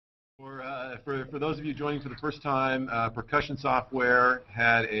For those of you joining for the first time, Percussion Software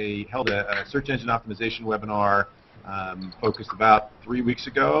held a search engine optimization webinar focused about 3 weeks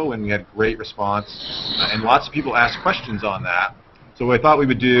ago, and we had great response, and lots of people asked questions on that. So what I thought we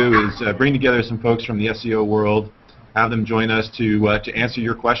would do is bring together some folks from the SEO world, have them join us to answer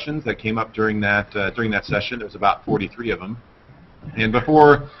your questions that came up during that session. There was about 43 of them. And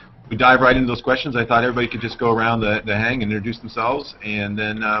before we dive right into those questions, I thought everybody could just go around the hang and introduce themselves, and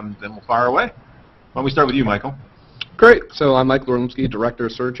then we'll fire away. Why don't we start with you, Michael? Great. So I'm Michael Orlemsky, Director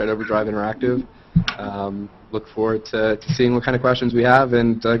of Search at Overdrive Interactive. Look forward to seeing what kind of questions we have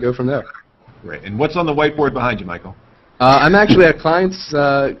and go from there. Great. And what's on the whiteboard behind you, Michael? I'm actually at client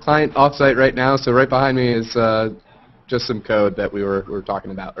offsite right now, so right behind me is just some code that we were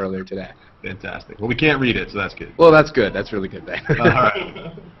talking about earlier today. Fantastic. Well, we can't read it, so that's good. Well, that's good. That's really good then. All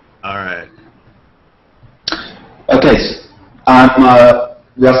right. All right. Okay, I'm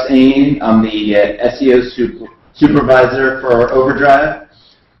Russ Ain. I'm the SEO supervisor for Overdrive.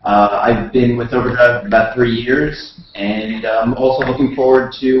 I've been with Overdrive for about 3 years, and I'm also looking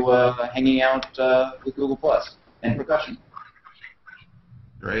forward to hanging out with Google Plus and Percussion.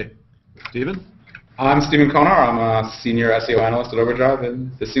 Great. Stephen? I'm Stephen Konar. I'm a senior SEO analyst at Overdrive,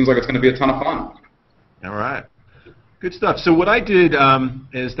 and this seems like it's going to be a ton of fun. All right. Good stuff. So what I did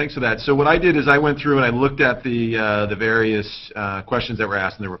thanks for that. So what I did is I went through and I looked at the various questions that were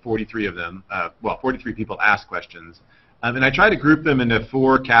asked, and there were 43 of them. 43 people asked questions, and I tried to group them into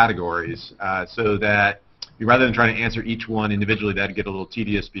 4 categories so that rather than trying to answer each one individually, that'd get a little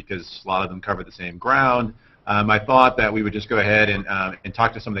tedious because a lot of them cover the same ground. I thought that we would just go ahead and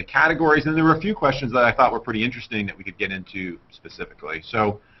talk to some of the categories, and there were a few questions that I thought were pretty interesting that we could get into specifically.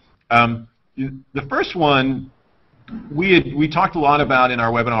 So the first one. We talked a lot about in our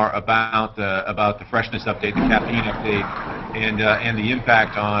webinar about the freshness update, the caffeine update, and the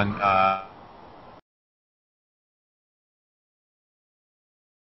impact on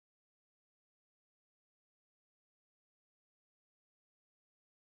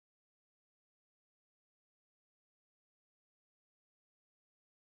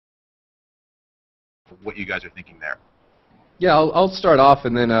what you guys are thinking there. Yeah, I'll start off,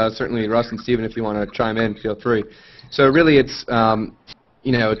 and then certainly Russ and Stephen, if you want to chime in, feel free. So really, it's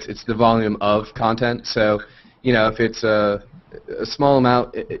it's the volume of content. So if it's a small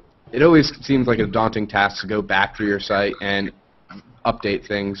amount, it always seems like a daunting task to go back through your site and update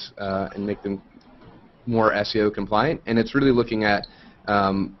things and make them more SEO compliant. And it's really looking at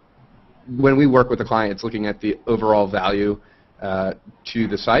when we work with a client, it's looking at the overall value to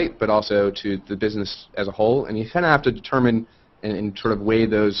the site, but also to the business as a whole, and you kind of have to determine and sort of weigh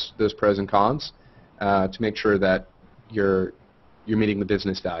those pros and cons to make sure that you're meeting the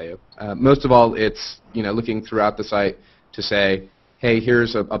business value. Most of all, it's looking throughout the site to say, hey,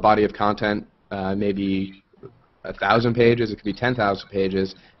 here's a body of content, maybe 1,000 pages, it could be 10,000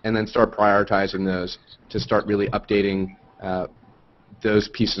 pages, and then start prioritizing those to start really updating those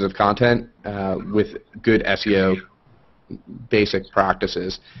pieces of content with good SEO basic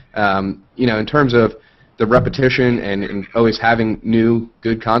practices. In terms of the repetition and always having new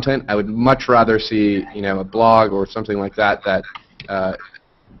good content, I would much rather see a blog or something like that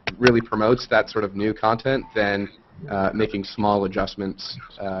really promotes that sort of new content than making small adjustments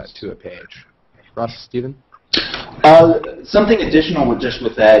to a page. Russ, Stephen? Something additional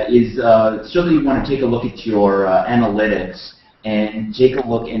with that is certainly you want to take a look at your analytics and take a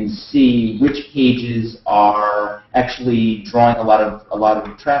look and see which pages are actually drawing a lot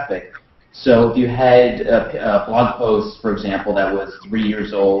of traffic. So if you had a blog post, for example, that was 3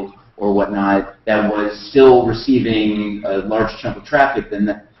 years old or whatnot, that was still receiving a large chunk of traffic, then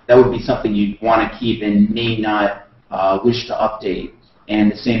that would be something you'd want to keep and may not wish to update.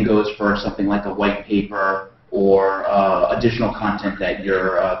 And the same goes for something like a white paper or additional content that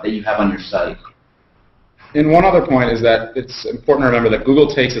you have on your site. And one other point is that it's important to remember that Google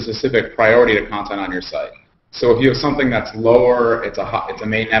takes a specific priority to content on your site. So if you have something that's lower, it's a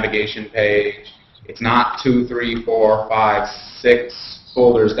main navigation page, it's not 2, 3, 4, 5, 6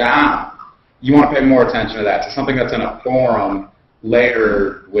 folders down, you want to pay more attention to that. So something that's in a forum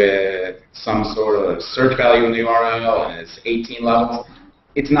layered with some sort of search value in the URL and it's 18 levels,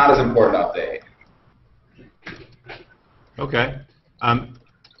 it's not as important to update. Okay. And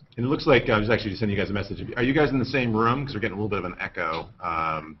it looks like I was actually just sending you guys a message. Are you guys in the same room? Because we're getting a little bit of an echo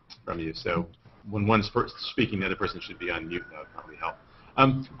from you. So when one's first speaking, the other person should be on mute. That would probably help.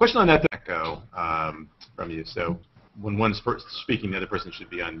 Question on that, echo from you. So when one's first speaking, the other person should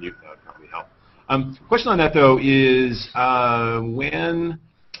be on mute. That would probably help. Question on that, though, is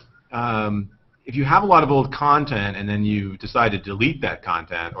if you have a lot of old content and then you decide to delete that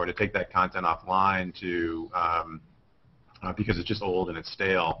content or to take that content offline to because it's just old and it's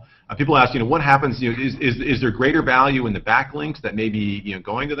stale, people ask, what happens? Is there greater value in the backlinks that may be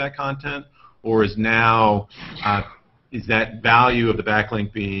going to that content, or is now is that value of the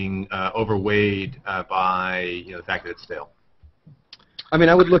backlink being overweighed by the fact that it's stale? I mean,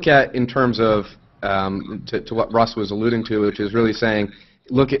 I would look at in terms of to what Russ was alluding to, which is really saying,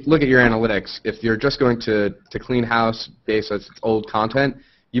 look at your analytics. If you're just going to clean house based on its old content,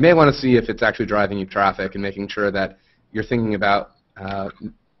 you may want to see if it's actually driving you traffic and making sure that you're thinking about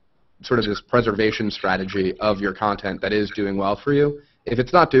sort of this preservation strategy of your content that is doing well for you. If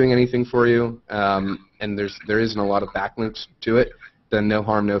it's not doing anything for you, and there isn't a lot of backlinks to it, then no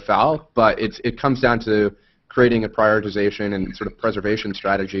harm, no foul. But it comes down to creating a prioritization and sort of preservation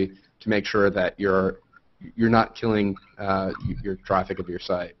strategy to make sure that you're not killing your traffic of your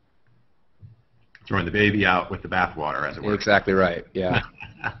site. Throwing the baby out with the bathwater, as it were. Exactly right. Yeah.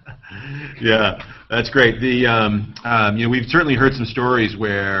 Yeah, that's great. We've certainly heard some stories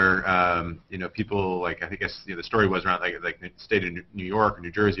where people, like, I guess the story was around like the state of New York or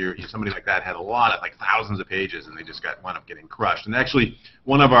New Jersey or somebody like that had a lot of thousands of pages and they just wound up getting crushed. And actually,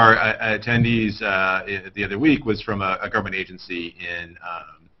 one of our attendees the other week was from a government agency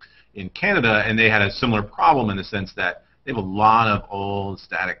in Canada, and they had a similar problem in the sense that they have a lot of old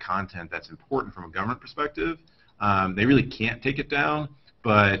static content that's important from a government perspective. They really can't take it down,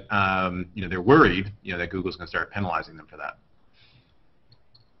 but they're worried that Google's going to start penalizing them for that.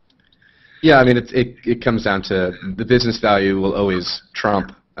 Yeah, I mean it comes down to the business value will always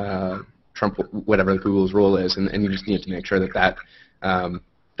trump whatever Google's rule is, and you just need to make sure that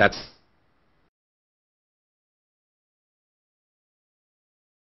that's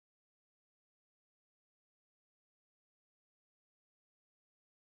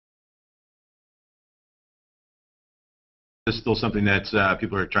This is still something that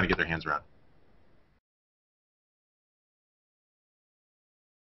people are trying to get their hands around.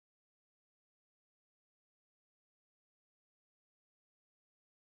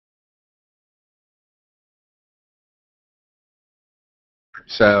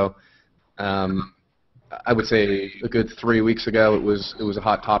 So I would say a good 3 weeks ago it was a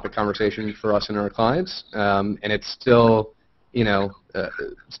hot topic conversation for us and our clients, and it's still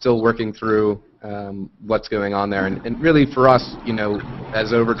still working through what's going on there. And really for us,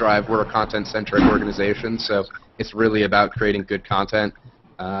 as Overdrive, we're a content-centric organization, so it's really about creating good content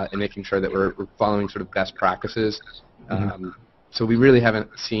and making sure that we're following sort of best practices. So we really haven't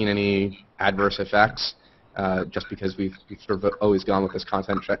seen any adverse effects just because we've sort of always gone with this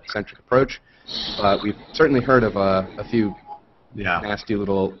content-centric approach. But we've certainly heard of a few nasty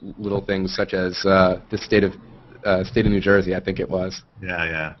little things, such as the state of New Jersey, I think it was.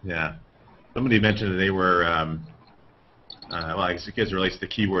 Yeah. Somebody mentioned that they were, well, I guess it relates to the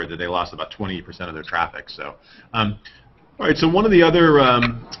keyword, that they lost about 20% of their traffic. So, all right. So one of the other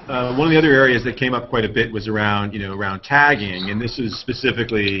areas that came up quite a bit was around around tagging, and this is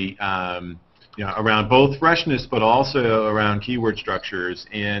specifically around both freshness, but also around keyword structures.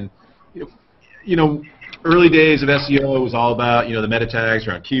 And early days of SEO was all about the meta tags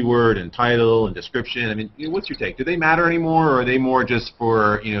around keyword and title and description. I mean, what's your take? Do they matter anymore, or are they more just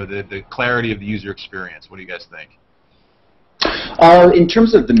for the clarity of the user experience? What do you guys think? In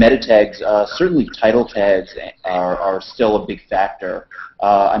terms of the meta tags, certainly title tags are still a big factor.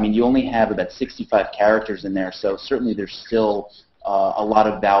 I mean, you only have about 65 characters in there, so certainly there's still a lot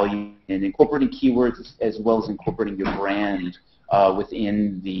of value in incorporating keywords as well as incorporating your brand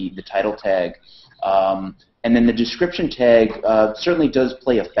within the title tag. And then the description tag certainly does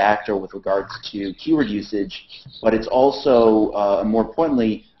play a factor with regards to keyword usage, but it's also, more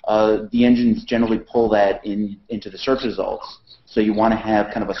importantly, the engines generally pull that into the search results. So you want to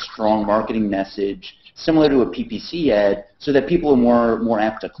have kind of a strong marketing message similar to a PPC ad, so that people are more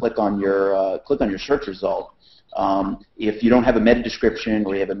apt to click on your search result. If you don't have a meta description,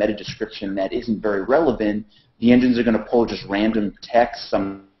 or you have a meta description that isn't very relevant, the engines are going to pull just random text.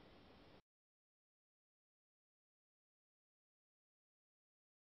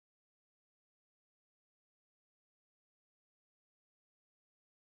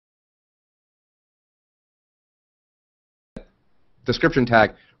 Description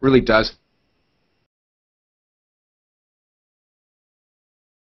tag really does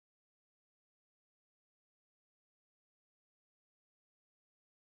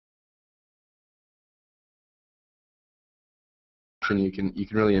you can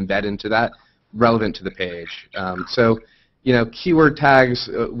really embed into that, relevant to the page. So keyword tags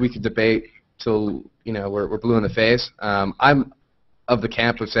we could debate till we're blue in the face. I'm of the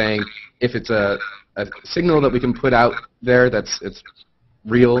camp of saying if it's a signal that we can put out there it's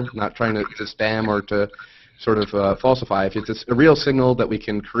real, not trying to spam or to sort of falsify. If it's a real signal that we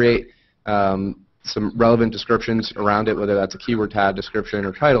can create some relevant descriptions around it, whether that's a keyword tag, description,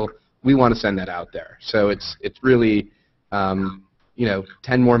 or title, we want to send that out there. So it's really 10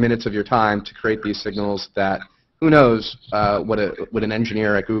 more minutes of your time to create these signals that who knows what an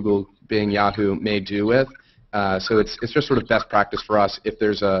engineer at Google, being Yahoo, may do with. So it's just sort of best practice for us. If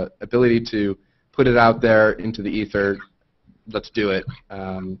there's a ability to put it out there into the ether, let's do it.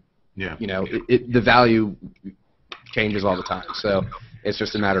 The value changes all the time. So it's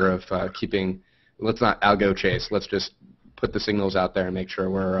just a matter of keeping. Let's not algo chase. Let's just put the signals out there and make sure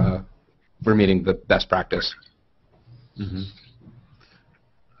we're meeting the best practice. Mm-hmm.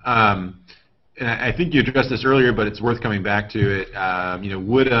 And I think you addressed this earlier, but it's worth coming back to it.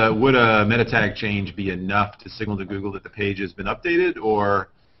 Would a meta tag change be enough to signal to Google that the page has been updated, or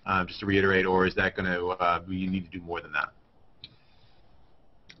just to reiterate, or is that going to you need to do more than that?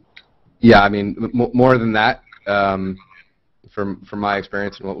 Yeah, I mean more than that. From my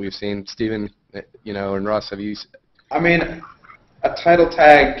experience and what we've seen, Stephen, and Russ, have you? I mean, a title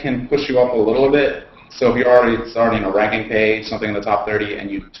tag can push you up a little bit. So if it's already in a ranking page, something in the top 30, and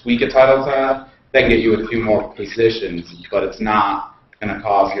you tweak a title tag, that can get you a few more positions, but it's not going to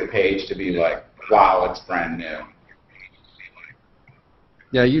cause your page to be like, wow, it's brand new.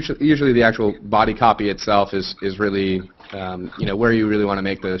 Yeah, usually the actual body copy itself is really, where you really want to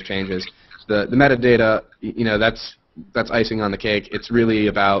make those changes. The metadata, that's icing on the cake. It's really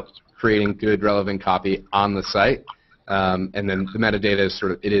about creating good, relevant copy on the site. And then the metadata is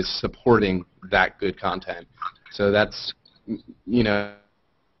it is supporting that good content. So that's,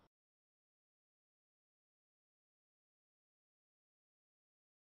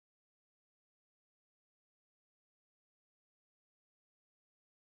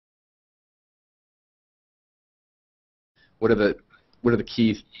 what are the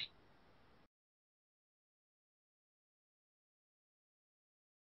keys?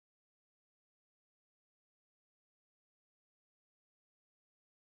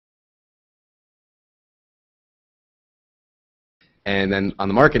 And then on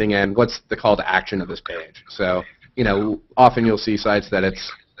the marketing end, what's the call to action of this page? So, often you'll see sites that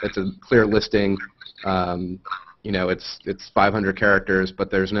it's a clear listing, it's 500 characters,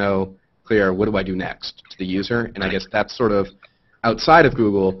 but there's no clear what do I do next to the user. And I guess that's sort of outside of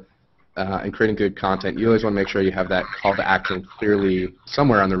Google and creating good content. You always want to make sure you have that call to action clearly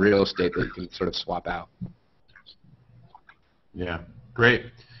somewhere on the real estate that you can sort of swap out. Yeah, great.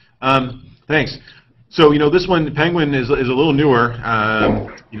 Thanks. So, this one, Penguin, is a little newer.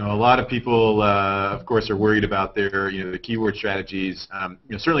 A lot of people, of course, are worried about their, the keyword strategies.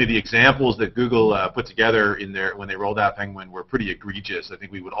 Certainly the examples that Google put together when they rolled out Penguin were pretty egregious. I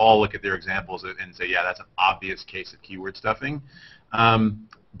think we would all look at their examples and say, yeah, that's an obvious case of keyword stuffing.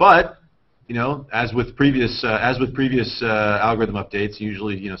 But, as with previous algorithm updates,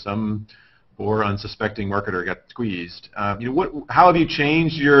 usually, some poor unsuspecting marketer got squeezed. How have you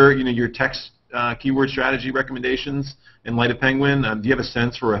changed your text keyword strategy recommendations in light of Penguin? Do you have a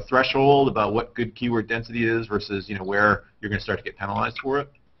sense for a threshold about what good keyword density is versus where you're going to start to get penalized for it?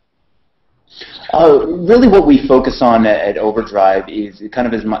 Really what we focus on at Overdrive is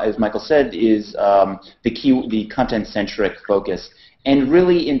kind of, as Michael said, is the content-centric focus. And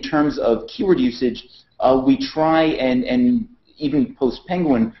really in terms of keyword usage, we try and even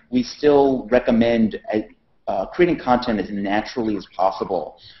post-Penguin, we still recommend creating content as naturally as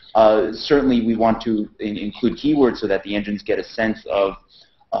possible. Certainly we want to include keywords so that the engines get a sense of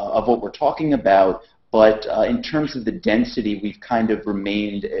what we're talking about, but in terms of the density, we've kind of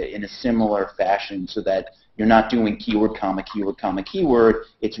remained in a similar fashion so that you're not doing keyword, comma, keyword, comma, keyword.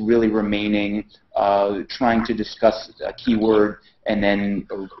 It's really remaining trying to discuss a keyword and then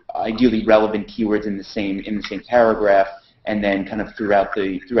ideally relevant keywords in the same paragraph, and then kind of throughout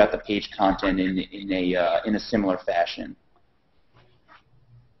the page content in a similar fashion.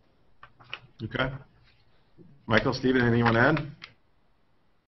 Okay. Michael, Stephen, anything you want to add?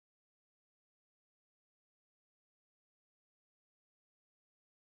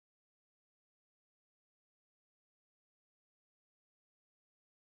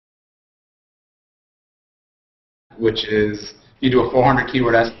 Which is, you do a 400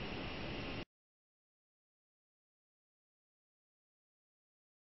 keyword estimate.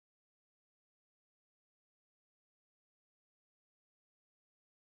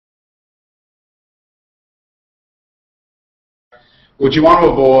 What you want to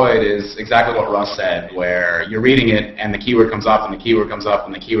avoid is exactly what Russ said, where you're reading it and the keyword comes up and the keyword comes up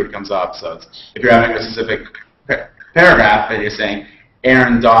and the keyword comes up. So if you're having a specific paragraph that you're saying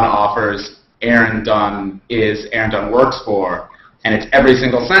Aaron Dunn offers, Aaron Dunn is, Aaron Dunn works for, and it's every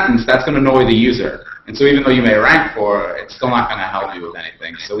single sentence, that's going to annoy the user. And so even though you may rank for it, it's still not going to help you with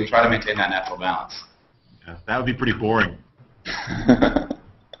anything. So we try to maintain that natural balance. Yeah, that would be pretty boring.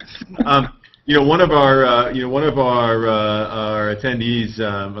 One of our attendees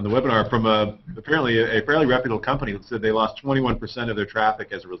on the webinar from apparently a fairly reputable company said they lost 21% of their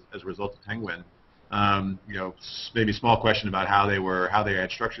traffic as a result of Penguin. Maybe a small question about how they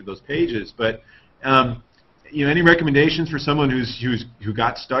had structured those pages, but any recommendations for someone who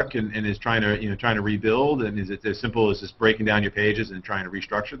got stuck and is trying to rebuild? And is it as simple as just breaking down your pages and trying to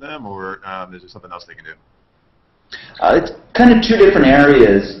restructure them, or is there something else they can do? It's kind of two different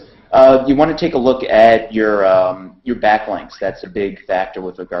areas. You want to take a look at your backlinks. That's a big factor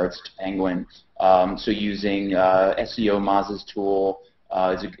with regards to Penguin. So using SEO Maz's tool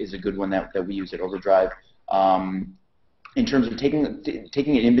is a good one that we use at Overdrive. In terms of taking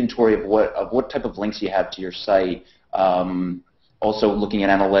an inventory of what type of links you have to your site. Also looking at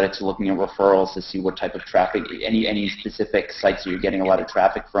analytics, looking at referrals to see what type of traffic, any specific sites that you're getting a lot of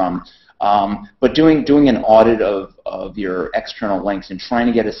traffic from. But doing an audit of your external links and trying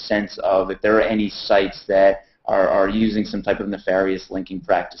to get a sense of if there are any sites that are using some type of nefarious linking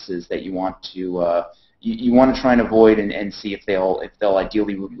practices that you want to try and avoid and see if they'll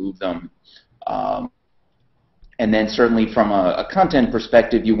ideally remove them. And then certainly from a content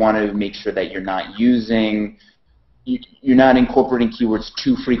perspective, you want to make sure that you're not incorporating keywords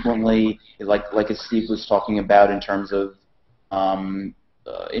too frequently, like as Steve was talking about in terms of the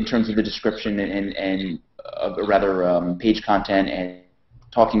description and rather page content and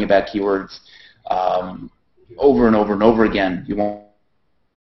talking about keywords over and over and over again. You won't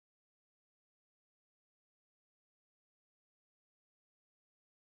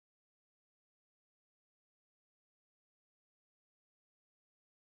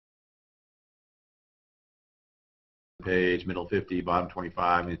page, middle 50, bottom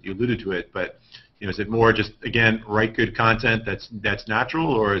 25. You alluded to it, but is it more just, again, write good content that's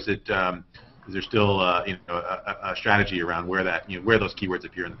natural, or is it is there still a strategy around where those keywords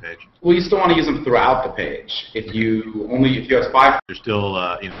appear in the page? Well, you still want to use them throughout the page. If you have 5, there's still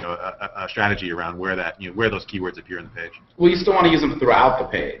a strategy around where those keywords appear in the page. Well, you still want to use them throughout the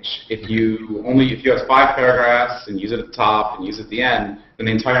page. If you have 5 paragraphs and use it at the top and use it at the end, then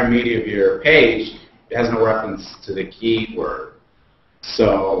the entire media of your page has no reference to the keyword.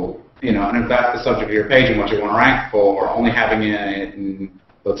 So, and if that's the subject of your page and what you want to rank for, only having it in,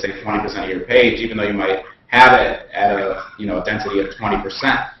 let's say, 20% of your page, even though you might have it at a density of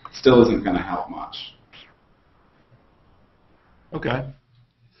 20%, still isn't going to help much. Okay.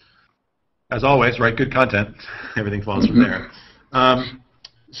 As always, write good content. Everything falls from there.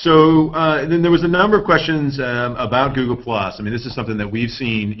 Then there was a number of questions about Google+. I mean, this is something that we've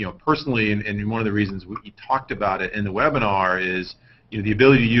seen, personally, and one of the reasons we talked about it in the webinar is, the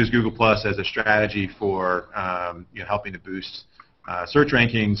ability to use Google+ as a strategy for, helping to boost search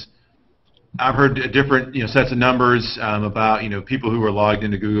rankings. I've heard different, sets of numbers about, people who are logged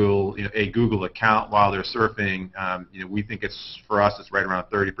into Google, a Google account while they're surfing. We think for us, it's right around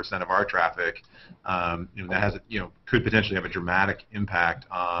 30% of our traffic. That has, could potentially have a dramatic impact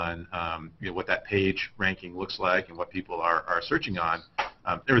on, what that page ranking looks like and what people are searching on,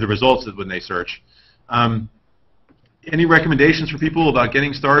 or the results of when they search. Any recommendations for people about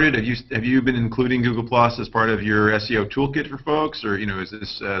getting started? Have you been including Google+ as part of your SEO toolkit for folks, or is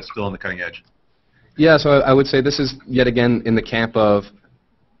this still on the cutting edge? Yeah, so I would say this is yet again in the camp of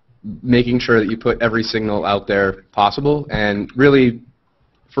making sure that you put every signal out there possible. And really,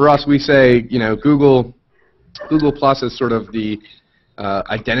 for us, we say Google+ is sort of the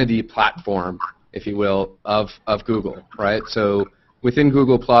identity platform, if you will, of Google, right? So within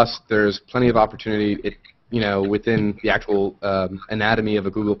Google+, there's plenty of opportunity. Within the actual anatomy of a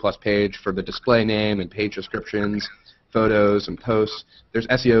Google+ page for the display name and page descriptions, photos and posts, there's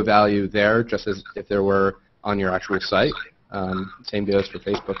SEO value there, just as if there were on your actual site. Same goes for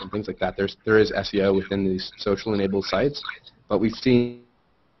Facebook and things like that. There is SEO within these social enabled sites, but we've seen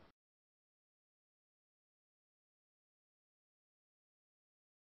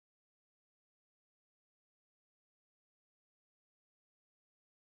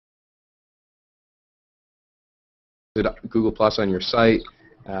Google+ on your site.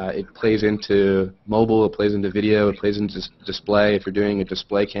 It plays into mobile, it plays into video, it plays into display. If you're doing a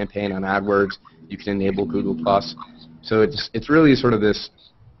display campaign on AdWords, you can enable Google+. So it's really sort of this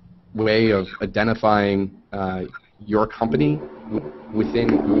way of identifying your company within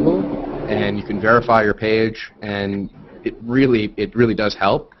Google, and you can verify your page, and it really does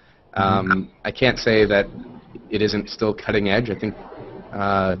help. I can't say that it isn't still cutting edge. I think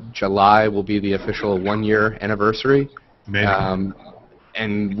July will be the official 1-year anniversary. Amazing.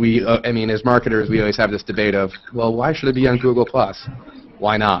 And we, I mean, as marketers, we always have this debate of, well, why should it be on Google+?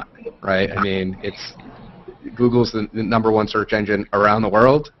 Why not, right? I mean, Google's the #1 search engine around the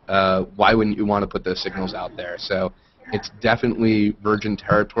world. Why wouldn't you want to put those signals out there? So it's definitely virgin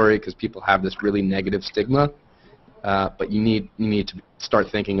territory because people have this really negative stigma. But you need to start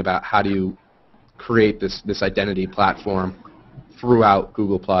thinking about how do you create this identity platform throughout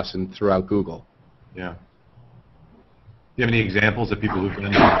Google+ and throughout Google. Yeah. Do you have any examples of people who've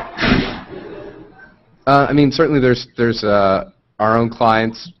done that? I mean, certainly there's our own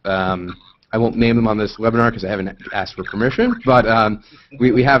clients. I won't name them on this webinar because I haven't asked for permission, but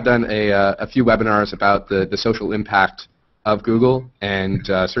we have done a few webinars about the social impact of Google, and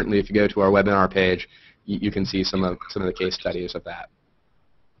certainly if you go to our webinar page, you can see some of the case studies of that.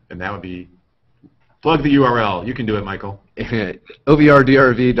 And that would be, plug the URL. You can do it, Michael.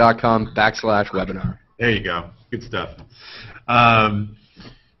 overdrv.com/webinar. There you go. Good stuff.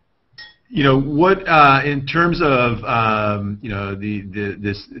 You know, what in terms of you know,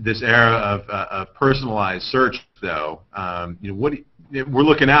 this era of personalized search, though, you know, we're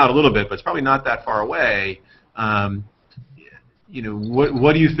looking out a little bit, but it's probably not that far away. You know,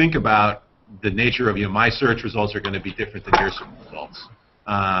 what do you think about the nature of, you know, my search results are going to be different than your search results?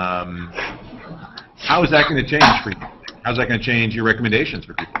 How is that going to change for you? How's that going to change your recommendations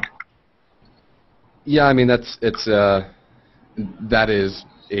for people? Yeah, I mean that is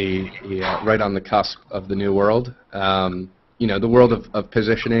right on the cusp of the new world. You know, the world of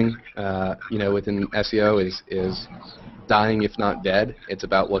positioning, you know, within SEO is dying, if not dead. It's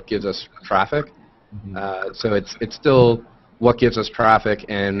about what gives us traffic. So it's still what gives us traffic,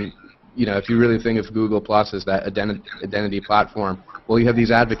 and you know, if you really think of Google Plus as that identity platform, well, you have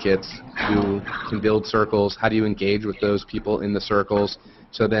these advocates who can build circles. How do you engage with those people in the circles?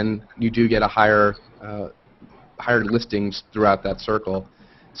 So then you do get a higher listings throughout that circle.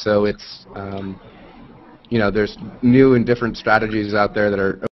 So it's, you know, there's new and different strategies out there that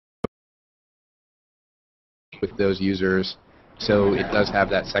are with those users. So it does have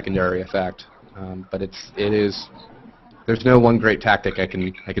that secondary effect. But there's no one great tactic I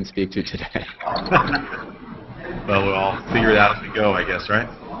can speak to today. Well, we'll all figure it out as we go, I guess, right?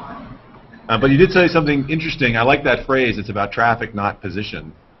 But you did say something interesting. I like that phrase. It's about traffic, not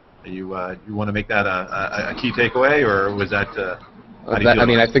position. You want to make that a key takeaway, or was that? I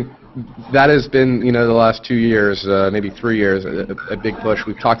mean, I think that has been, you know, the last 2 years, maybe 3 years, a big push.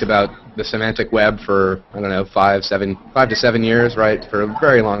 We've talked about the semantic web for, I don't know, 5 to 7 years, right? For a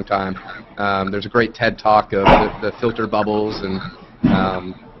very long time. There's a great TED talk of the filter bubbles, and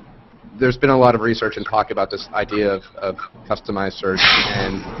there's been a lot of research and talk about this idea of customized search,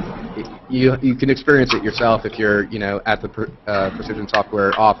 and you can experience it yourself if you're, you know, at the Percussion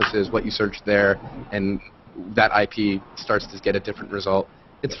software offices, what you search there, and that IP starts to get a different result.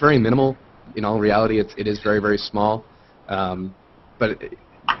 It's very minimal. In all reality, it is very, very small, but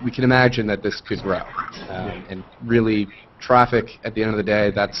we can imagine that this could grow, and really traffic at the end of the day,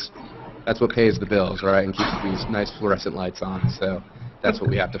 that's what pays the bills, right, and keeps these nice fluorescent lights on. So that's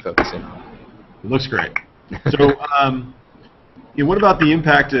what we have to focus in on. It looks great. So, you know, what about the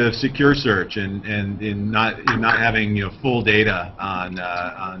impact of secure search and in not having, you know, full data on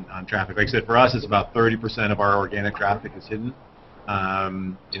traffic? Like I said, for us, it's about 30% of our organic traffic is hidden. You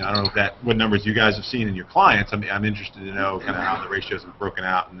know, I don't know what numbers you guys have seen in your clients. I'm interested to know kind of how the ratios have broken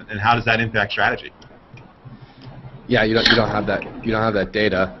out, and how does that impact strategy? Yeah, you don't have that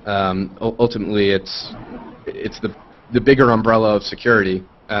data. Ultimately, it's the bigger umbrella of security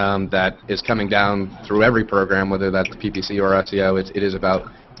that is coming down through every program, whether that's PPC or SEO. It is about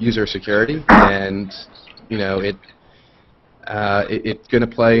user security, and you know it's going to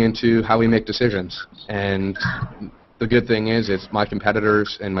play into how we make decisions. And the good thing is my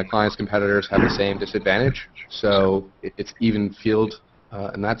competitors and my clients' competitors have the same disadvantage, so it's even field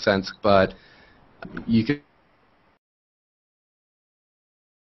in that sense. But you can.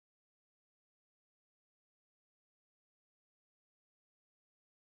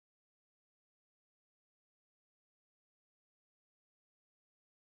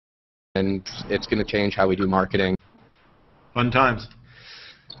 And it's going to change how we do marketing. Fun times.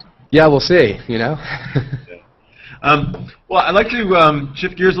 Yeah, we'll see, you know. Well, I'd like to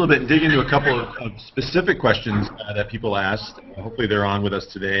shift gears a little bit and dig into a couple of specific questions that people asked. Hopefully they're on with us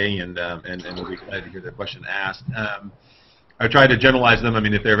today, and we'll be glad to hear their question asked. I tried to generalize them. I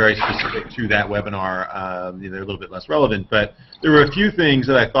mean, if they're very specific to that webinar, you know, they're a little bit less relevant. But there were a few things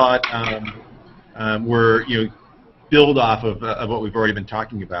that I thought were, you know, build off of what we've already been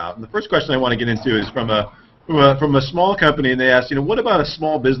talking about. And the first question I want to get into is from a from a small company, and they asked, what about a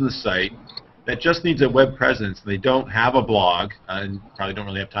small business site that just needs a web presence? They don't have a blog, and probably don't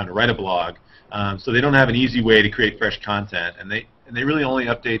really have time to write a blog, so they don't have an easy way to create fresh content, and they really only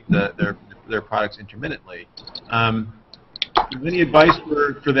update their products intermittently. Any advice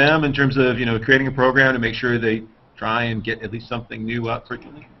for them in terms of creating a program to make sure they try and get at least something new up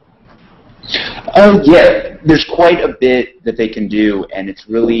frequently? Yeah, there's quite a bit that they can do, and it's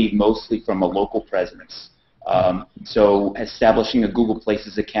really mostly from a local presence. So establishing a Google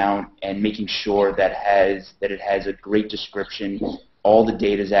Places account and making sure that it has a great description, all the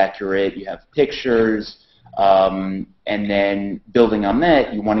data is accurate, you have pictures, and then building on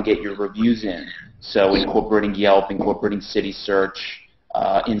that, you want to get your reviews in. So incorporating Yelp, incorporating City Search,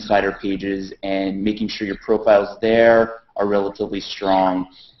 insider pages, and making sure your profiles there are relatively strong.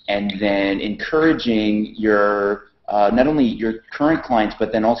 And then encouraging your not only your current clients,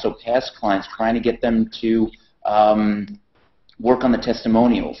 but then also past clients, trying to get them to work on the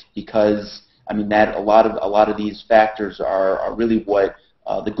testimonials, because I mean that a lot of these factors are really what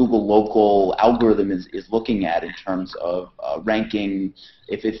the Google local algorithm is looking at in terms of ranking.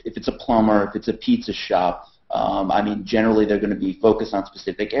 If it's a plumber, if it's a pizza shop, I mean generally they're going to be focused on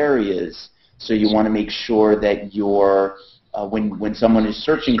specific areas. So you want to make sure that you're when someone is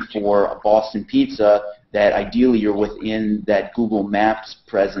searching for a Boston pizza, that ideally you're within that Google Maps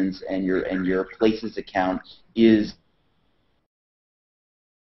presence, and your Places account is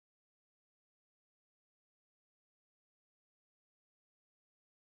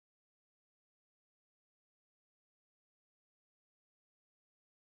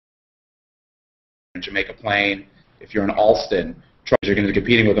in Jamaica Plain. If you're in Alston, you're going to be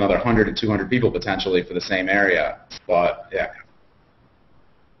competing with another 100 to 200 people potentially for the same area. But yeah.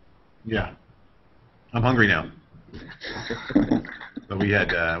 Yeah. I'm hungry now. But we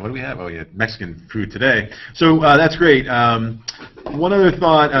had, what do we have? Oh, we had Mexican food today. So that's great. One other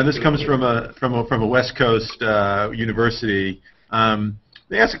thought. This comes from a West Coast university.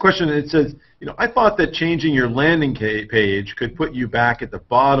 They asked a question. And it says, I thought that changing your landing page could put you back at the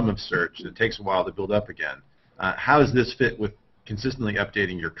bottom of search. And it takes a while to build up again. How does this fit with consistently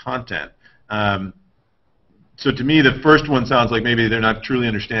updating your content? So to me, the first one sounds like maybe they're not truly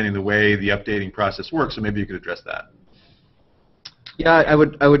understanding the way the updating process works. So maybe you could address that. Yeah, I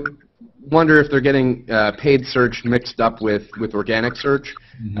would wonder if they're getting paid search mixed up with organic search.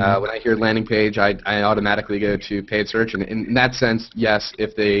 Mm-hmm. When I hear landing page, I automatically go to paid search, and in that sense, yes,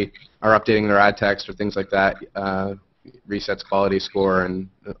 if they are updating their ad text or things like that, resets quality score and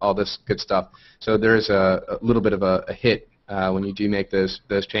all this good stuff. So there's a little bit of a hit when you do make those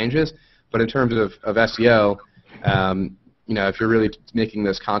changes. But in terms of SEO, if you're really making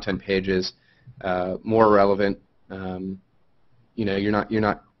those content pages more relevant, you're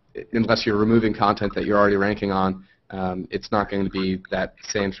not unless you're removing content that you're already ranking on. It's not going to be that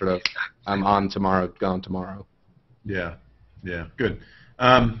same sort of I'm on tomorrow, gone tomorrow. Yeah, good.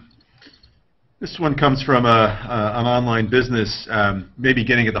 This one comes from an online business, maybe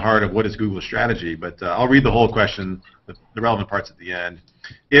getting at the heart of what is Google's strategy, but I'll read the whole question, the relevant parts at the end.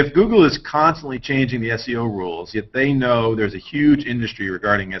 If Google is constantly changing the SEO rules, yet they know there's a huge industry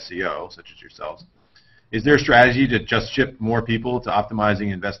regarding SEO, such as yourselves, is there a strategy to just shift more people to optimizing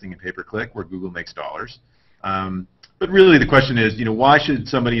and investing in pay-per-click where Google makes dollars? But really the question is, why should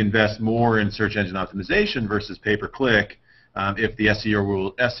somebody invest more in search engine optimization versus pay-per-click if the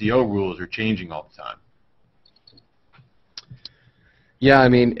SEO rules are changing all the time? Yeah, I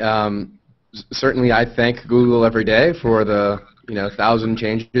mean, certainly I thank Google every day for the 1,000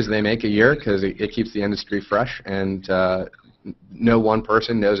 changes they make a year, because it keeps the industry fresh, and no one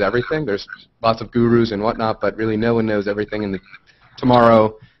person knows everything. There's lots of gurus and whatnot, but really no one knows everything. And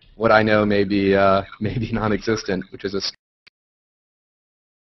tomorrow, what I know may be non-existent, which is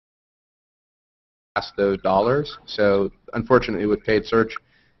those dollars. So unfortunately, with paid search,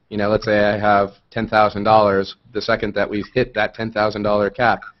 let's say I have $10,000. The second that we hit that $10,000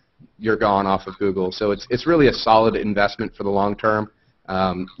 cap, you're gone off of Google. So it's really a solid investment for the long term.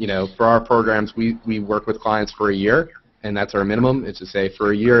 For our programs, we work with clients for a year, and that's our minimum. It's to say,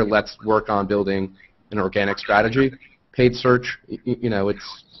 for a year, let's work on building an organic strategy. Paid search,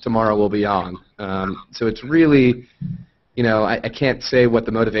 it's tomorrow will be on. So it's really, I can't say what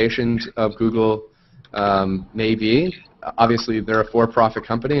the motivations of Google may be. Obviously, they're a for-profit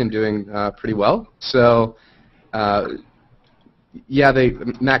company and doing pretty well. So, yeah,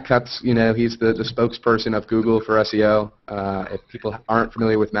 Matt Cutts, he's the spokesperson of Google for SEO. If people aren't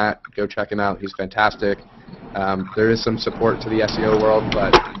familiar with Matt, go check him out. He's fantastic. There is some support to the SEO world,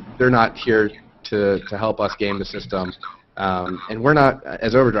 but they're not here to help us game the system. And we're not,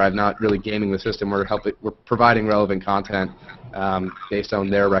 as Overdrive, not really gaming the system. We're providing relevant content based on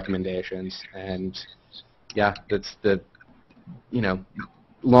their recommendations. And yeah, that's the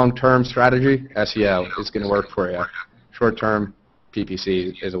long-term strategy. SEO is going to work for you. Short-term,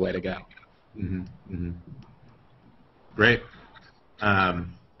 PPC is a way to go. Mm-hmm. Mm-hmm. Great.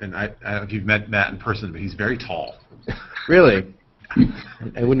 And I don't know if you've met Matt in person, but he's very tall. Really?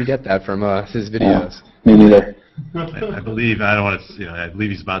 I wouldn't get that from his videos. Me neither. I believe I believe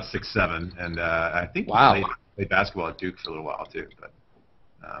he's about 6'7", and I think wow. he played basketball at Duke for a little while too. But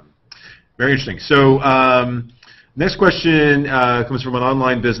very interesting. So next question comes from an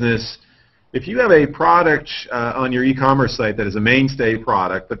online business. If you have a product on your e-commerce site that is a mainstay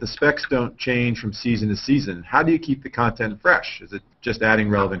product, but the specs don't change from season to season, how do you keep the content fresh? Is it just adding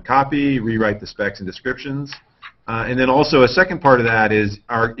relevant copy, rewrite the specs and descriptions? And then also a second part of that is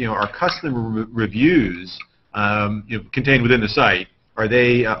our customer reviews contained within the site, are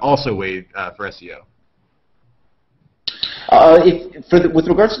they also weighed for SEO? With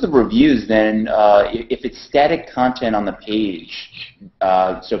regards to the reviews, then if it's static content on the page,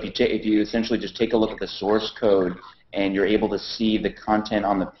 so if you essentially just take a look at the source code and you're able to see the content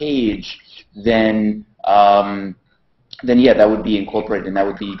on the page, then yeah, that would be incorporated, and that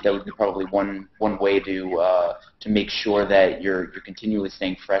would be probably one way to make sure that you're continually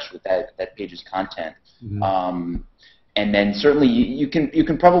staying fresh with that page's content. Mm-hmm. And then certainly you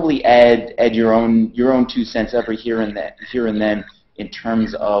can probably add your own 2 cents every here and then in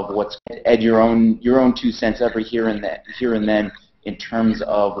terms of what's your own 2 cents every here and then in terms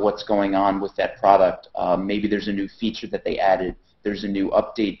of what's going on with that product. Maybe there's a new feature that they added, there's a new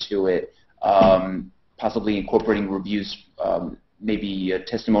update to it, possibly incorporating reviews, maybe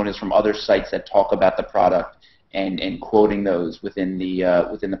testimonials from other sites that talk about the product and quoting those within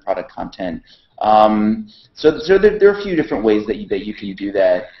the product content. So there are a few different ways that you can do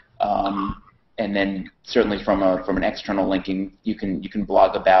that, and then certainly from an external linking, you can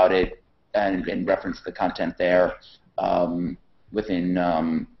blog about it and reference the content there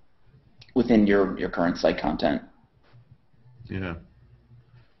within your current site content. Yeah.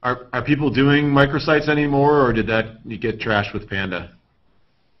 Are people doing microsites anymore, or did that get trashed with Panda?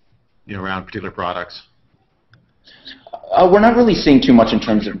 Around particular products. We're not really seeing too much in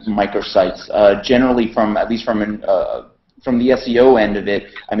terms of microsites. Generally, at least from the SEO end of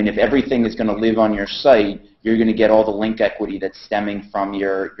it, I mean, if everything is going to live on your site, you're going to get all the link equity that's stemming from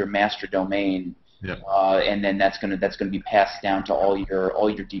your master domain, yep. And then that's going to be passed down to all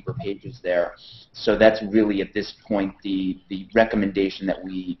your deeper pages there. So that's really at this point the recommendation that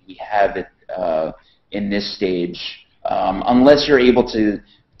we have in this stage, unless you're able to.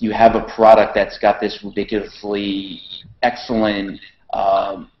 You have a product that's got this ridiculously excellent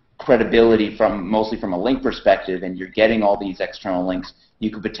credibility mostly from a link perspective, and you're getting all these external links. You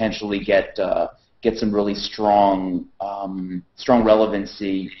could potentially get some really strong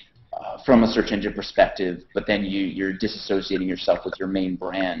relevancy from a search engine perspective, but then you're disassociating yourself with your main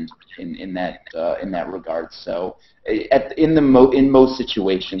brand in that regard. So in most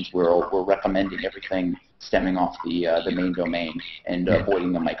situations, we're recommending everything stemming off the main domain and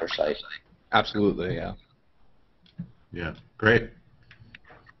avoiding the microsite. Absolutely, yeah. Yeah, great.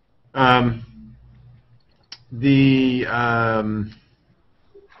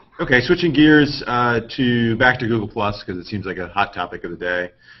 Okay, switching gears back to Google Plus, because it seems like a hot topic of the day.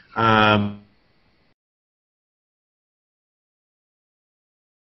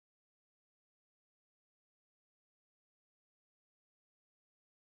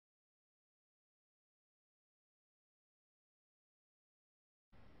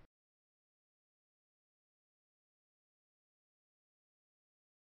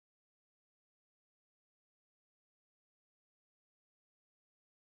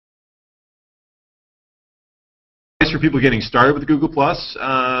 For people getting started with Google Plus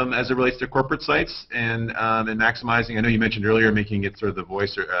as it relates to corporate sites and maximizing. I know you mentioned earlier making it sort of the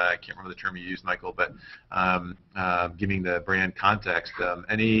voice, or I can't remember the term you used, Michael, but giving the brand context.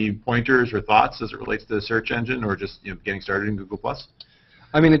 Any pointers or thoughts as it relates to the search engine, or just getting started in Google Plus?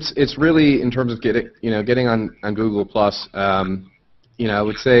 I mean, it's really in terms of getting on Google Plus. I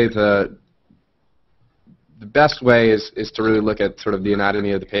would say the best way is to really look at sort of the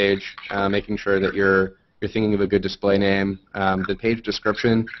anatomy of the page, making sure that you're thinking of a good display name. The page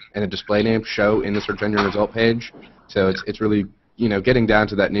description and the display name show in the search engine result page. So it's really getting down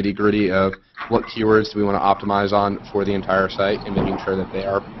to that nitty-gritty of what keywords do we want to optimize on for the entire site, and making sure that they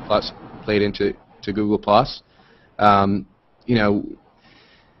are played into Google Plus.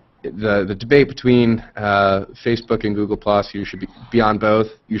 the debate between Facebook and Google Plus, you should be on both.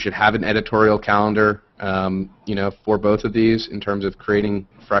 You should have an editorial calendar, for both of these in terms of creating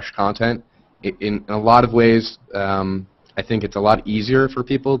fresh content. In a lot of ways, I think it's a lot easier for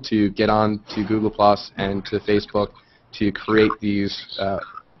people to get on to Google Plus and to Facebook to create these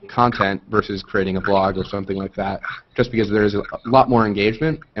content versus creating a blog or something like that, just because there's a lot more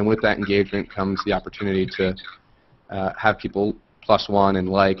engagement, and with that engagement comes the opportunity to have people +1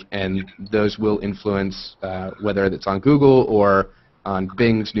 and and those will influence whether it's on Google or on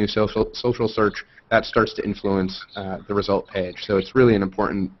Bing's new social search. That starts to influence the result page. So it's really an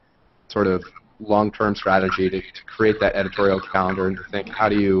important sort of long-term strategy to create that editorial calendar and to think, how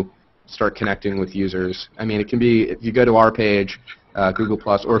do you start connecting with users? I mean, it can be, if you go to our page, Google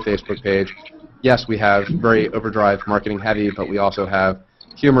Plus or Facebook page, yes, we have very Overdrive marketing heavy, but we also have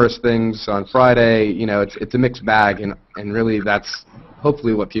humorous things on Friday. It's a mixed bag, and really that's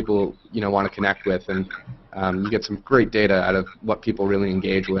hopefully what people want to connect with, and you get some great data out of what people really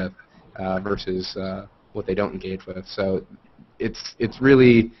engage with versus what they don't engage with. So it's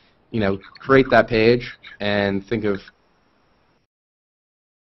really create that page and think of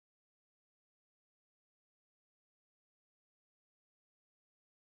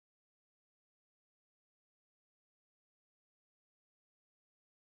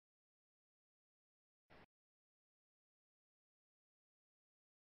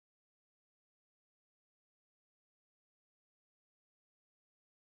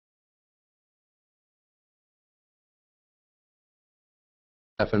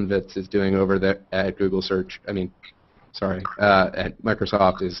Vits is doing over there at Google Search. At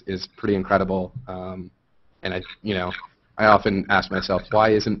Microsoft is pretty incredible. And I often ask myself,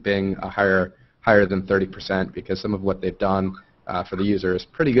 why isn't Bing higher than 30%? Because some of what they've done for the user is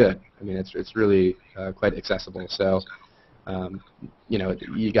pretty good. I mean, it's really quite accessible. So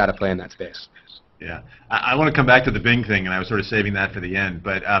you got to play in that space. Yeah, I want to come back to the Bing thing, and I was sort of saving that for the end.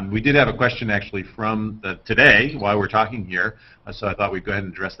 But we did have a question actually from today while we're talking here, so I thought we'd go ahead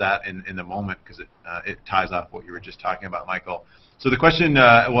and address that in the moment because it ties off what you were just talking about, Michael. So the question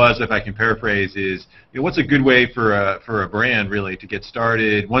was, if I can paraphrase, is what's a good way for a brand really to get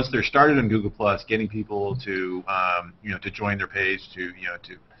started once they're started on Google Plus, getting people to to join their page, to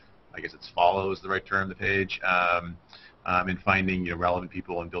I guess it's follow is the right term, the page. In finding relevant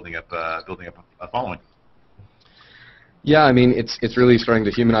people and building up a following. Yeah, I mean it's really starting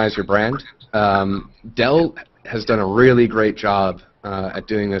to humanize your brand. Dell has done a really great job at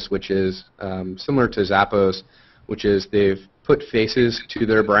doing this, which is similar to Zappos, which is they've put faces to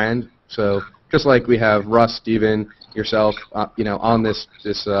their brand. So just like we have Russ, Steven, yourself, on this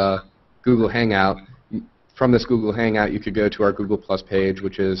Google Hangout. From this Google Hangout, you could go to our Google Plus page,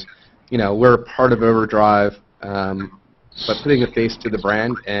 which is we're part of Overdrive. But putting a face to the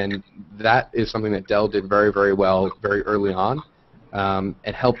brand, and that is something that Dell did very, very well very early on.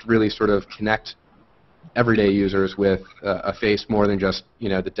 It helped really sort of connect everyday users with a face more than just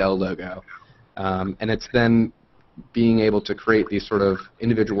the Dell logo. And it's then being able to create these sort of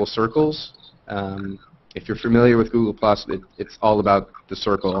individual circles. If you're familiar with Google Plus, it's all about the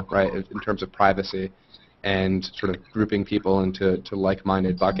circle, right, in terms of privacy and sort of grouping people into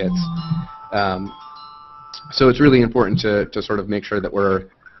like-minded buckets. So it's really important to sort of make sure that we're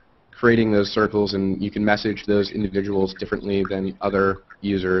creating those circles, and you can message those individuals differently than other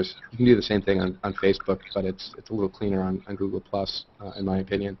users. You can do the same thing on Facebook, but it's a little cleaner on Google Plus, in my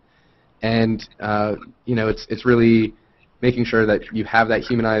opinion. And it's really making sure that you have that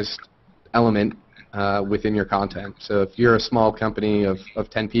humanized element within your content. So if you're a small company of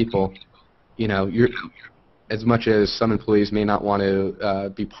 10 people, you're as much as some employees may not want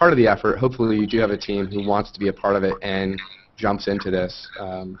to be part of the effort, hopefully you do have a team who wants to be a part of it and jumps into this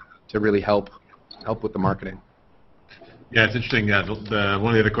to really help with the marketing. Yeah, it's interesting. One of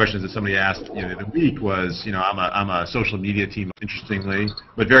the other questions that somebody asked the week was, I'm a social media team, interestingly,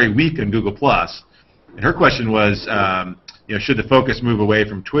 but very weak in Google Plus, and her question was, should the focus move away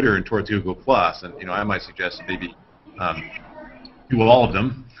from Twitter and towards Google Plus? And I might suggest maybe do all of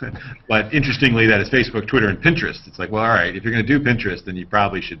them. But interestingly, that is Facebook, Twitter, and Pinterest. It's like, well, all right, if you're going to do Pinterest, then you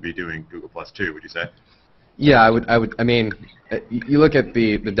probably should be doing Google Plus too. Would you say? Yeah, I would. I mean, you look at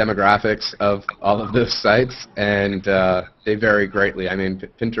the demographics of all of those sites, and they vary greatly. I mean,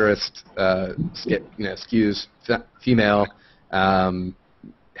 Pinterest skews female,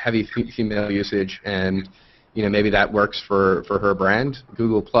 heavy female usage, and maybe that works for her brand.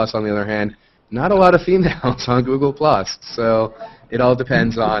 Google Plus, on the other hand, not a lot of females on Google Plus, so it all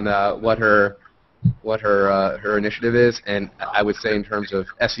depends on what her initiative is. And I would say in terms of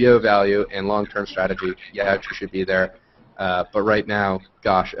SEO value and long-term strategy, yeah, she should be there. But right now,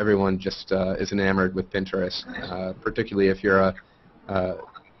 gosh, everyone just is enamored with Pinterest, particularly if you're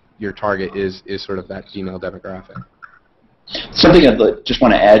your target is sort of that female demographic. Something I just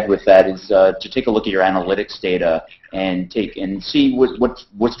want to add with that is to take a look at your analytics data and see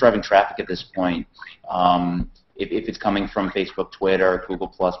what's driving traffic at this point. If it's coming from Facebook, Twitter,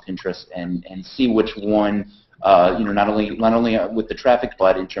 Google+, Pinterest, and see which one, not only with the traffic,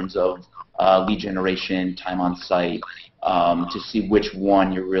 but in terms of lead generation, time on site, to see which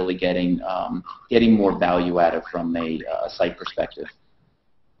one you're really getting more value out of from a site perspective.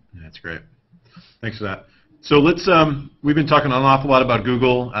 Yeah, that's great. Thanks for that. So let's. We've been talking an awful lot about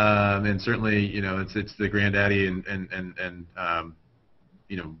Google, and certainly, it's the granddaddy, and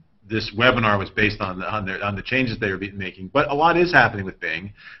this webinar was based on the changes they were making. But a lot is happening with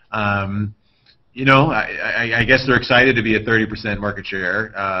Bing. I guess they're excited to be at 30% market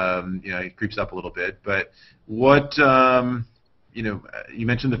share. It creeps up a little bit. But what, you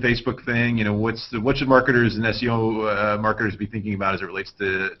mentioned the Facebook thing. What should marketers and SEO marketers be thinking about as it relates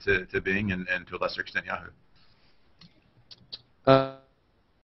to Bing and to a lesser extent Yahoo?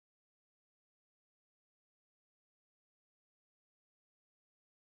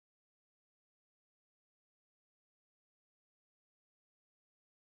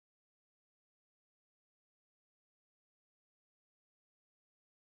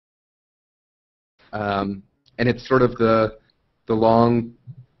 And it's sort of the long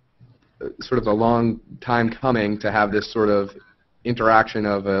time coming to have this sort of interaction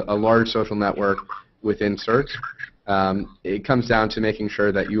of a large social network within search. It comes down to making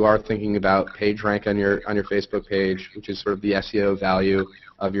sure that you are thinking about page rank on your Facebook page, which is sort of the SEO value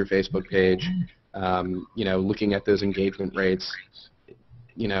of your Facebook page. Looking at those engagement rates.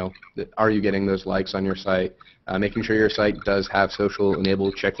 Are you getting those likes on your site? Making sure your site does have social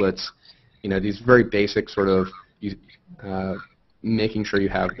enabled chiclets. These very basic sort of making sure you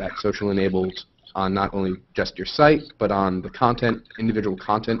have that social enabled on not only just your site, but on the content, individual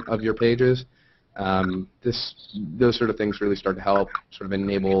content of your pages. Those sort of things really start to help sort of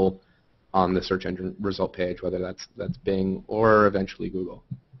enable on the search engine result page, whether that's Bing or eventually Google.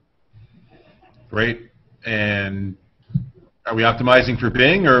 Great. And are we optimizing for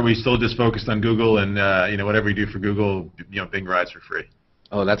Bing, or are we still just focused on Google and whatever we do for Google, Bing rides for free?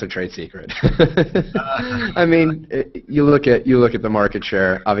 Oh, that's a trade secret. I mean, you look at the market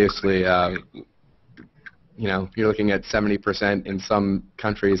share. Obviously, you're looking at 70%. In some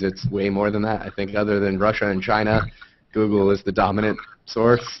countries, it's way more than that. I think other than Russia and China, Google is the dominant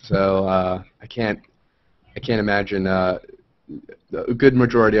source. So I can't imagine a good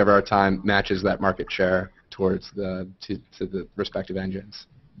majority of our time matches that market share towards to the respective engines.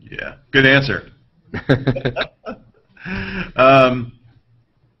 Yeah, good answer.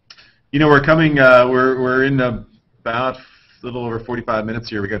 We're coming. We're in about a little over 45 minutes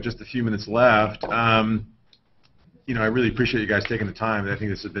here. We got just a few minutes left. I really appreciate you guys taking the time. I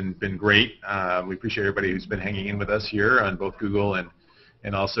think this has been great. We appreciate everybody who's been hanging in with us here on both Google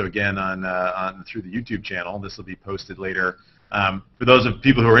and also again on through the YouTube channel. This will be posted later. For those of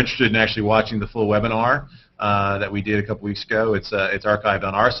people who are interested in actually watching the full webinar that we did a couple weeks ago, it's archived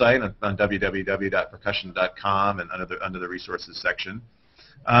on our site on www.percussion.com and under the resources section.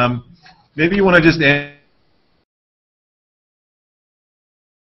 Maybe you want to just end.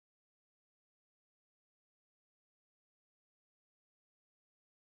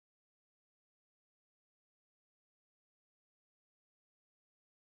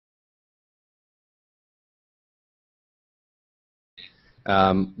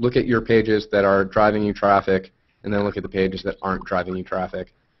 Look at your pages that are driving you traffic, and then look at the pages that aren't driving you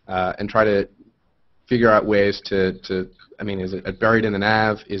traffic, and try to figure out ways to. I mean, is it buried in the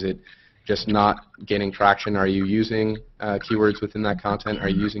nav? Is it just not gaining traction? Are you using keywords within that content? Are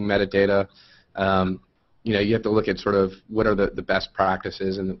you using metadata? You have to look at sort of what are the best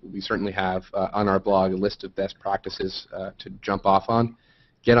practices, and we certainly have on our blog a list of best practices to jump off on.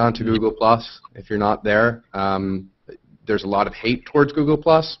 Get onto Google+. If you're not there, there's a lot of hate towards Google+,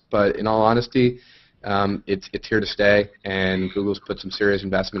 but in all honesty, it's here to stay, and Google's put some serious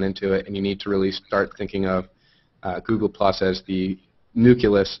investment into it, and you need to really start thinking of Google+ as the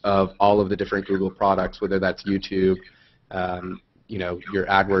nucleus of all of the different Google products, whether that's YouTube, your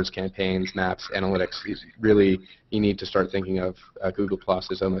AdWords campaigns, maps, analytics. Really, you need to start thinking of Google+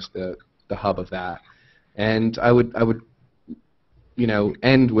 as almost the hub of that. And I would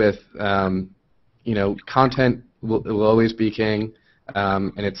end with, content will always be king,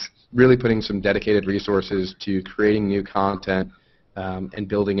 and it's really putting some dedicated resources to creating new content and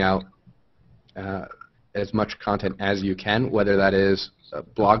building out as much content as you can, whether that is a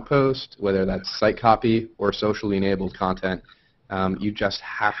blog post, whether that's site copy, or socially enabled content. You just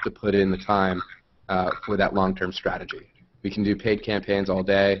have to put in the time for that long-term strategy. We can do paid campaigns all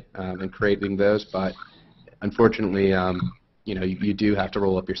day and creating those, but unfortunately, you do have to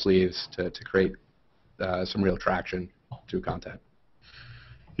roll up your sleeves to create some real traction through content.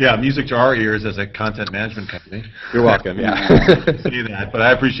 Yeah, music to our ears as a content management company. You're welcome. Yeah. See that, but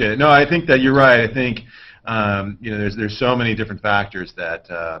I appreciate it. No, I think that you're right. I think there's so many different factors that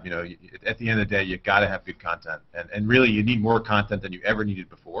at the end of the day, you've got to have good content, and really you need more content than you ever needed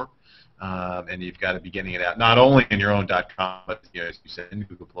before, and you've got to be getting it out not only in your own .com, but as you said, in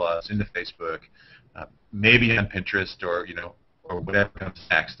Google Plus, into Facebook, maybe on Pinterest, or whatever comes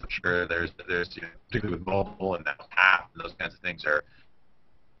next. I'm sure there's particularly with mobile and now app and those kinds of things are.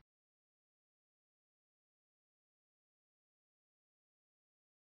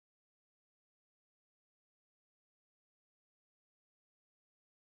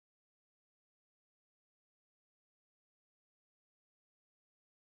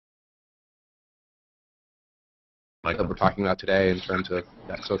 Like we're talking about today in terms of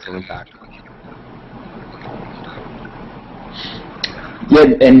that social impact. Yeah,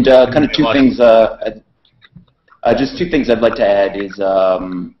 and kind of two things. Just two things I'd like to add is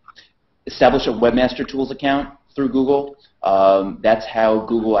establish a Webmaster Tools account through Google. That's how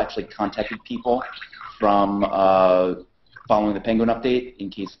Google actually contacted people from following the Penguin update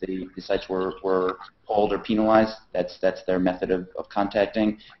in case the sites were pulled or penalized. That's their method of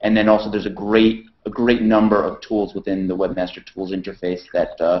contacting. And then also there's a great number of tools within the Webmaster Tools interface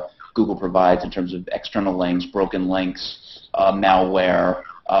that Google provides in terms of external links, broken links, malware,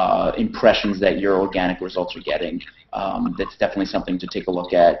 impressions that your organic results are getting. That's definitely something to take a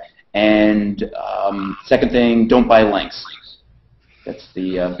look at. And second thing, don't buy links. That's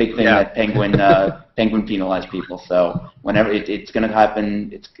the big thing that Penguin penalized people. So whenever it's going to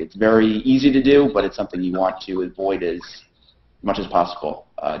happen, it's very easy to do, but it's something you want to avoid as much as possible.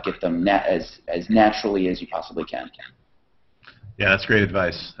 Get them as naturally as you possibly can. Yeah, that's great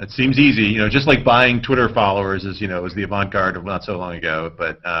advice. It seems easy, just like buying Twitter followers is the avant-garde of not so long ago.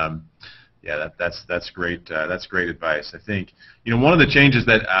 But yeah, that's great. That's great advice. I think one of the changes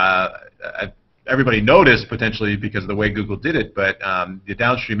that everybody noticed potentially because of the way Google did it, but the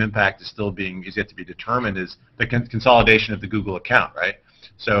downstream impact is yet to be determined, is the consolidation of the Google account, right?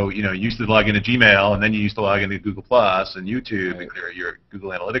 So you used to log into Gmail, and then you used to log into Google Plus and YouTube, and your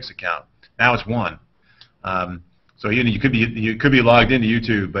Google Analytics account. Now it's one. So you could be logged into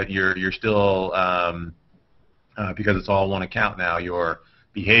YouTube, but you're still because it's all one account now. Your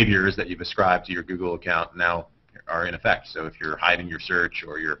behaviors that you've ascribed to your Google account now are in effect. So if you're hiding your search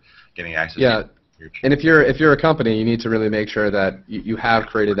or you're getting access to and if you're a company, you need to really make sure that you have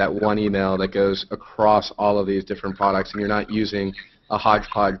created that one email that goes across all of these different products, and you're not using a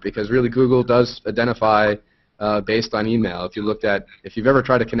hodgepodge, because really Google does identify based on email. If you've ever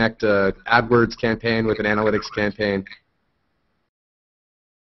tried to connect an AdWords campaign with an analytics campaign,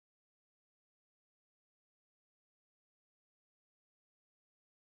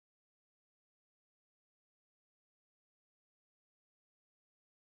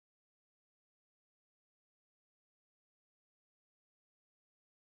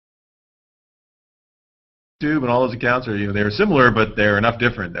 YouTube and all those accounts are they're similar, but they're enough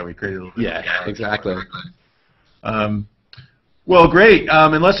different that we created a little bit. Yeah, exactly. Well, great.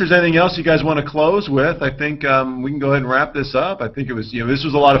 Unless there's anything else you guys want to close with, I think we can go ahead and wrap this up. I think it was this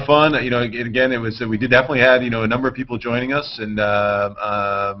was a lot of fun. Again, we did definitely had a number of people joining us, and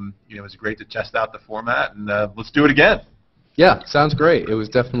it was great to test out the format. And let's do it again. Yeah, sounds great. It was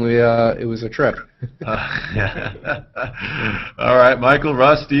definitely it was a trip. All right, Michael,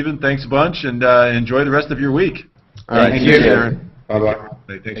 Russ, Stephen, thanks a bunch, and enjoy the rest of your week. All right, thank you.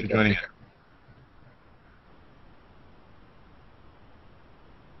 Bye-bye. Thanks for joining us.